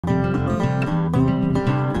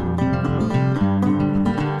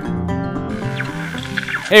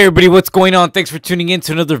Hey everybody, what's going on? Thanks for tuning in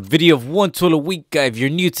to another video of one tool a week. If you're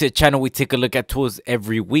new to the channel, we take a look at tools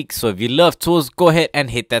every week. So if you love tools, go ahead and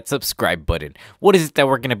hit that subscribe button. What is it that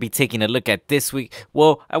we're going to be taking a look at this week?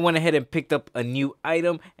 Well, I went ahead and picked up a new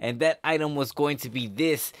item, and that item was going to be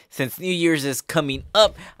this. Since New Year's is coming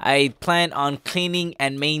up, I plan on cleaning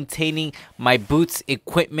and maintaining my boots,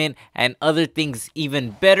 equipment, and other things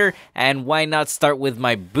even better. And why not start with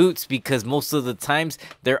my boots? Because most of the times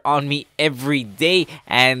they're on me every day,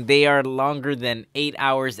 and they are longer than 8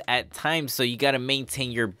 hours at times, so you got to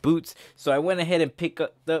maintain your boots. So I went ahead and picked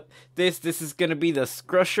up this is going to be the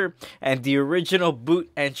Scrusher, and the original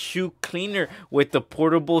boot and shoe cleaner with the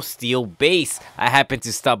portable steel base. I happened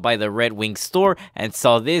to stop by the Red Wing store and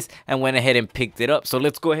saw this and went ahead and picked it up. So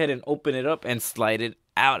let's go ahead and open it up and slide it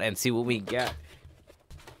out and see what we got.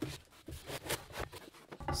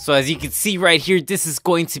 So as you can see right here, this is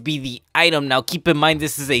going to be the item. Now keep in mind,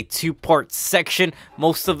 this is a two-part section.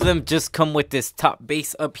 Most of them just come with this top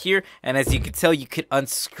base up here, and as you can tell, you could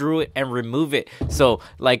unscrew it and remove it. So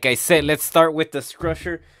like I said, let's start with the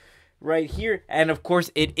Scrusher right here. And of course,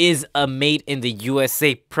 it is a made in the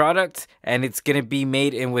USA product, and it's gonna be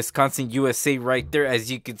made in Wisconsin, USA right there, as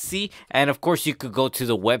you can see. And of course, you could go to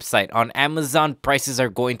the website. On Amazon, prices are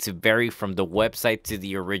going to vary from the website to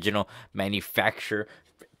the original manufacturer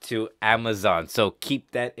to Amazon, so keep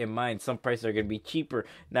that in mind. Some prices are going to be cheaper.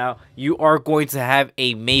 Now you are going to have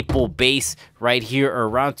a maple base right here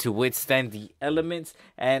around to withstand the elements,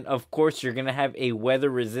 and of course you're going to have a weather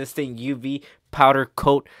resistant UV powder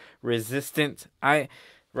coat resistant.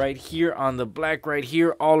 Right here on the black right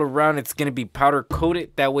here, all around it's going to be powder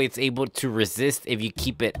coated. That way it's able to resist if you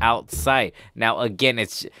keep it outside. Now again,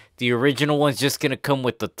 it's the original one's just going to come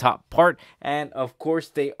with the top part, and of course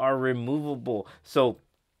they are removable. So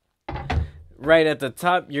right at the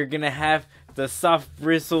top, you're gonna have the soft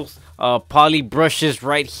bristles poly brushes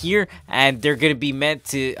right here, and they're gonna be meant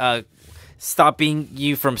to stopping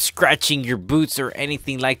you from scratching your boots or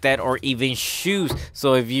anything like that, or even shoes.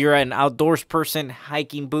 So if you're an outdoors person,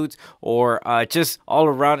 hiking boots, or just all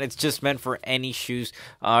around, it's just meant for any shoes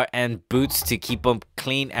and boots to keep them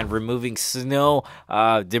clean and removing snow,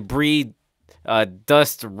 debris,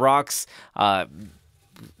 dust, rocks,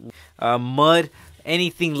 mud,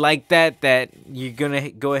 anything like that you're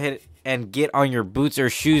gonna go ahead and get on your boots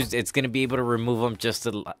or shoes. It's gonna be able to remove them just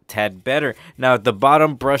a tad better. Now the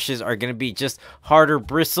bottom brushes are gonna be just harder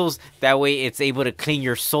bristles. That way it's able to clean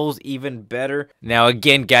your soles even better. Now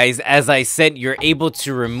again, guys, as I said, you're able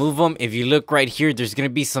to remove them. If you look right here, there's gonna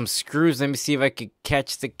be some screws. Let me see if I could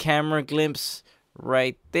catch the camera glimpse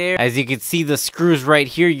right there. As you can see, the screws right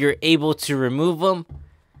here, you're able to remove them.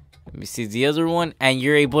 Let me see the other one, and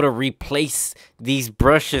you're able to replace these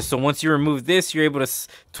brushes. So once you remove this, you're able to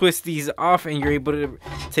twist these off, and you're able to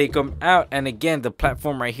take them out. And again, the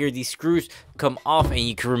platform right here, these screws come off, and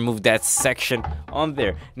you can remove that section on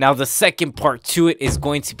there. Now the second part to it is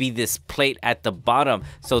going to be this plate at the bottom,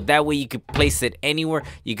 so that way you could place it anywhere.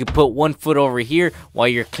 You could put one foot over here while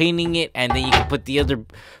you're cleaning it, and then you can put the other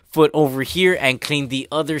foot over here and clean the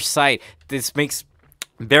other side. This makes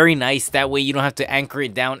very nice. That way you don't have to anchor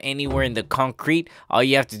it down anywhere in the concrete. All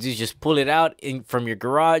you have to do is just pull it out from your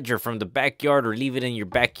garage or from the backyard, or leave it in your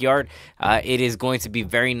backyard. It is going to be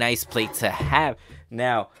very nice plate to have.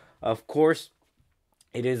 Now of course,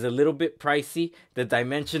 it is a little bit pricey. The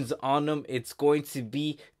dimensions on them, it's going to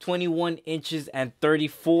be 21 inches and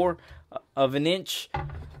 34 of an inch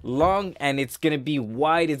long, and it's going to be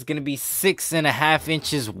wide. It's going to be 6.5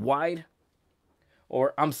 inches wide.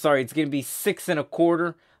 Or I'm sorry, it's going to be 6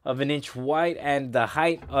 1/4 of an inch wide, and the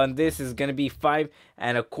height on this is going to be 5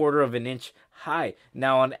 1/4 of an inch high.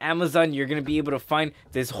 Now on Amazon, you're going to be able to find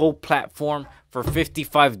this whole platform for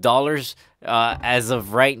 $55 as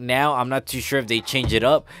of right now. I'm not too sure if they change it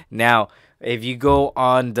up. Now if you go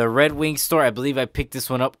on the Red Wing store, I believe I picked this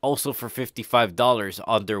one up also for $55.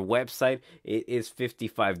 On their website, it is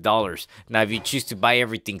 $55. Now, if you choose to buy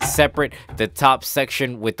everything separate, the top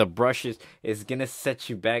section with the brushes is going to set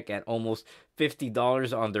you back at almost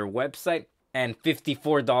 $50 on their website, and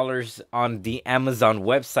 $54 on the Amazon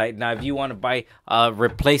website. Now, if you want to buy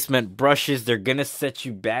replacement brushes, they're going to set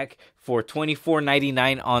you back for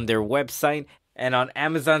 $24.99 on their website. And on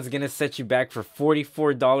Amazon, it's going to set you back for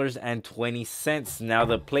 $44.20. Now,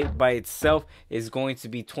 the plate by itself is going to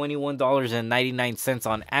be $21.99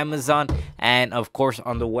 on Amazon. And, of course,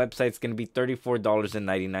 on the website, it's going to be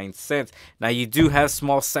 $34.99. Now, you do have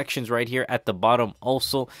small sections right here at the bottom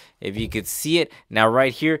also, if you could see it. Now,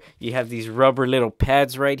 right here, you have these rubber little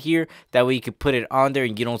pads right here. That way, you can put it on there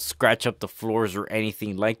and you don't scratch up the floors or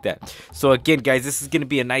anything like that. So, again, guys, this is going to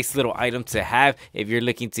be a nice little item to have if you're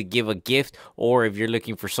looking to give a gift or if you're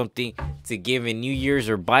looking for something to give in New Year's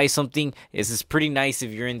or buy something, this is pretty nice.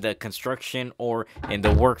 If you're in the construction or in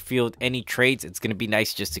the work field, any trades, it's gonna be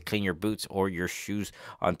nice just to clean your boots or your shoes.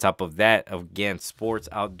 On top of that, again, sports,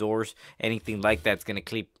 outdoors, anything like that's gonna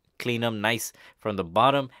clean them nice from the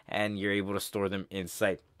bottom, and you're able to store them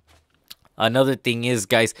inside. Another thing is,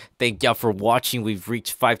 guys, thank y'all for watching. We've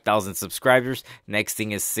reached 5,000 subscribers. Next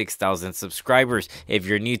thing is 6,000 subscribers. If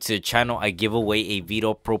you're new to the channel, I give away a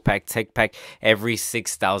Veto Pro Pack Tech Pack every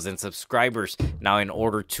 6,000 subscribers. Now, in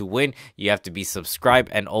order to win, you have to be subscribed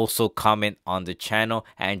and also comment on the channel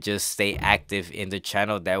and just stay active in the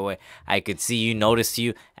channel. That way I could see you, notice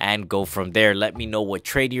you, and go from there. Let me know what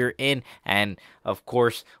trade you're in and, of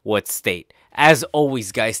course, what state. As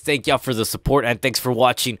always, guys, thank y'all for the support and thanks for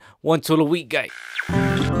watching. One total week, guys.